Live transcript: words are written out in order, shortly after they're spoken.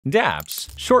dApps,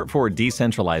 short for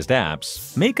decentralized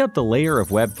apps, make up the layer of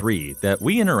Web3 that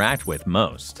we interact with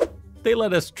most. They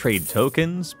let us trade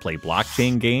tokens, play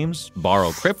blockchain games,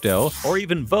 borrow crypto, or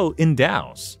even vote in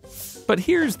DAOs. But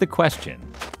here's the question: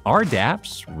 are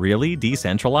dApps really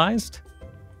decentralized?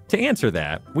 To answer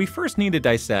that, we first need to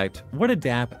dissect what a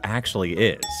dApp actually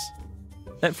is.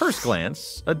 At first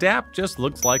glance, a dApp just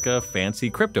looks like a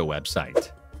fancy crypto website.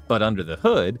 But under the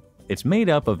hood, it's made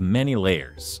up of many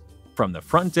layers, from the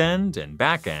front end and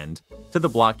back end to the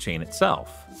blockchain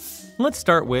itself. Let's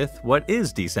start with what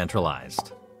is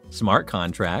decentralized: smart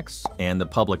contracts and the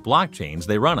public blockchains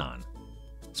they run on.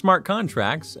 Smart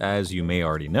contracts, as you may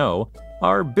already know,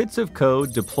 are bits of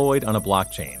code deployed on a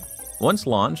blockchain. Once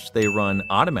launched, they run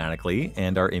automatically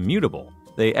and are immutable.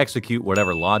 They execute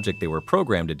whatever logic they were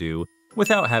programmed to do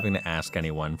without having to ask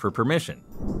anyone for permission.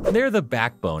 They're the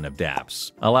backbone of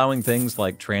dApps, allowing things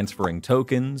like transferring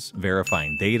tokens,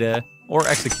 verifying data, or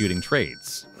executing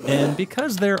trades. And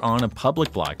because they're on a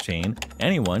public blockchain,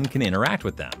 anyone can interact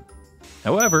with them.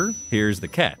 However, here's the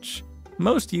catch: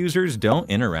 most users don't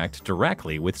interact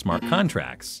directly with smart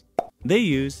contracts. They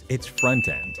use its front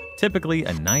end, typically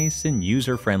a nice and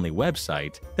user-friendly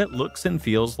website that looks and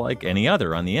feels like any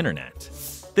other on the internet.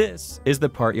 This is the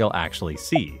part you'll actually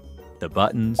see: the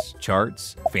buttons,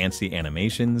 charts, fancy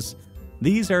animations.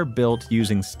 These are built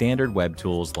using standard web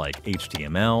tools like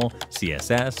HTML,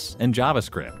 CSS, and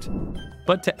JavaScript.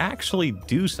 But to actually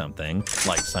do something,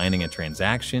 like signing a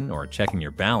transaction or checking your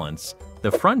balance,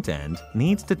 the front end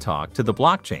needs to talk to the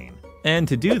blockchain. And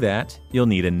to do that, you'll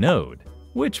need a node,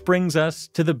 which brings us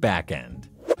to the back end.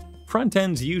 Front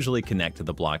ends usually connect to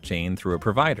the blockchain through a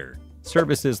provider,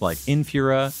 services like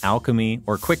Infura, Alchemy,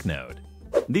 or quicknode.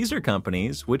 These are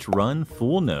companies which run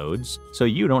full nodes so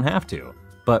you don't have to,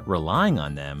 but relying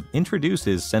on them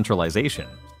introduces centralization.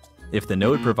 If the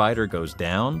node provider goes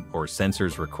down or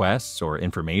censors requests or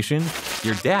information,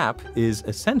 your dApp is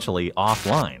essentially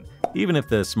offline, even if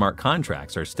the smart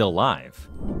contracts are still live.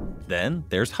 Then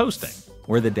there's hosting,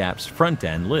 where the dApp's front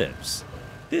end lives.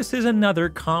 This is another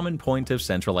common point of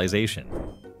centralization.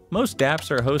 Most dApps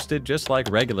are hosted just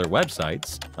like regular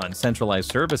websites on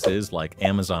centralized services like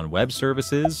Amazon Web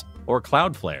Services or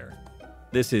Cloudflare.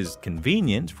 This is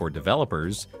convenient for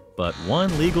developers, but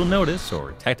one legal notice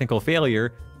or technical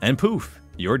failure, and poof,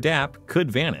 your dApp could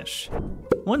vanish.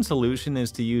 One solution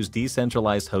is to use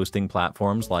decentralized hosting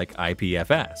platforms like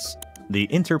ipfs, the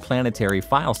interplanetary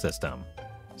file system.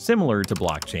 Similar to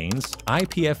blockchains,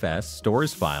 ipfs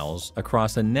stores files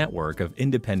across a network of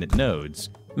independent nodes,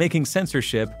 making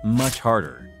censorship much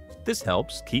harder. This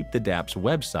helps keep the dApp's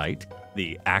website,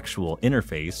 the actual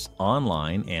interface,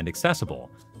 online and accessible,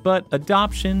 but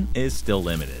adoption is still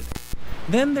limited.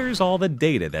 Then there's all the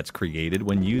data that's created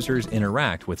when users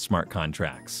interact with smart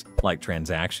contracts, like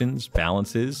transactions,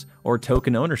 balances, or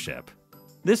token ownership.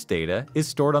 This data is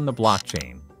stored on the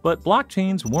blockchain, but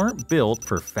blockchains weren't built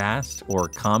for fast or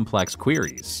complex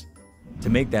queries. To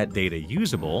make that data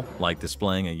usable, like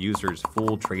displaying a user's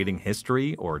full trading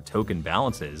history or token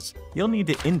balances, you'll need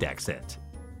to index it.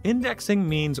 Indexing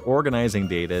means organizing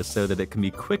data so that it can be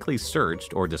quickly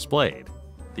searched or displayed.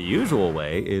 The usual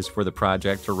way is for the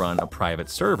project to run a private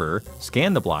server,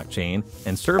 scan the blockchain,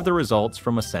 and serve the results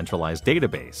from a centralized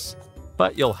database.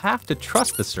 But you'll have to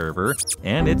trust the server,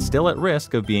 and it's still at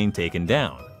risk of being taken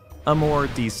down. A more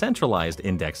decentralized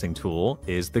indexing tool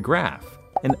is the graph,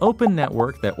 an open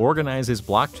network that organizes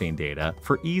blockchain data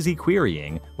for easy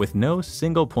querying with no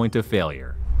single point of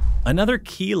failure. Another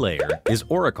key layer is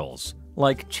oracles,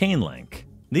 like chainlink.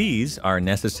 These are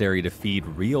necessary to feed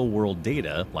real-world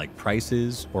data like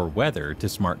prices or weather to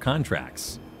smart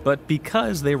contracts. But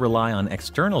because they rely on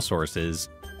external sources,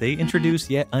 they introduce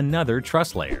yet another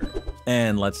trust layer.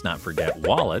 And let's not forget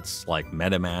wallets like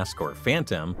MetaMask or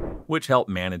Phantom, which help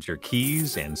manage your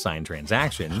keys and sign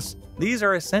transactions. These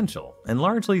are essential and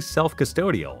largely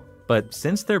self-custodial, but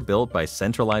since they're built by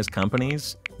centralized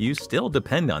companies, you still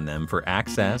depend on them for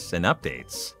access and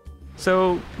updates.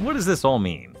 So what does this all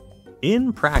mean?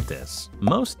 In practice,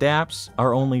 most dApps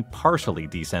are only partially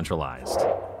decentralized.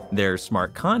 Their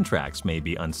smart contracts may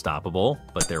be unstoppable,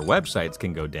 but their websites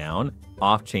can go down,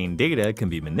 off-chain data can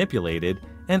be manipulated,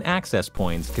 and access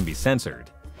points can be censored.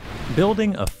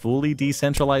 Building a fully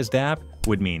decentralized app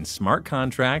would mean smart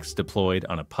contracts deployed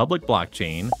on a public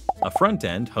blockchain, a front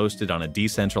end hosted on a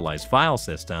decentralized file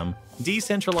system,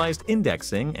 decentralized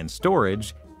indexing and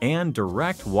storage, and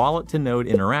direct wallet-to-node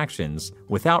interactions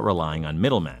without relying on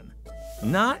middlemen.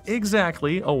 Not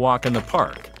exactly a walk in the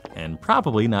park, and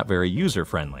probably not very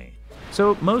user-friendly.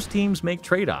 So most teams make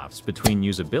trade-offs between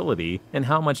usability and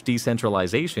how much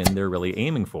decentralization they're really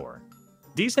aiming for.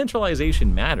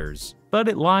 Decentralization matters, but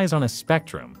it lies on a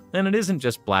spectrum, and it isn't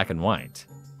just black and white.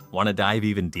 Want to dive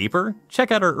even deeper?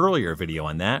 Check out our earlier video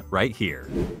on that right here.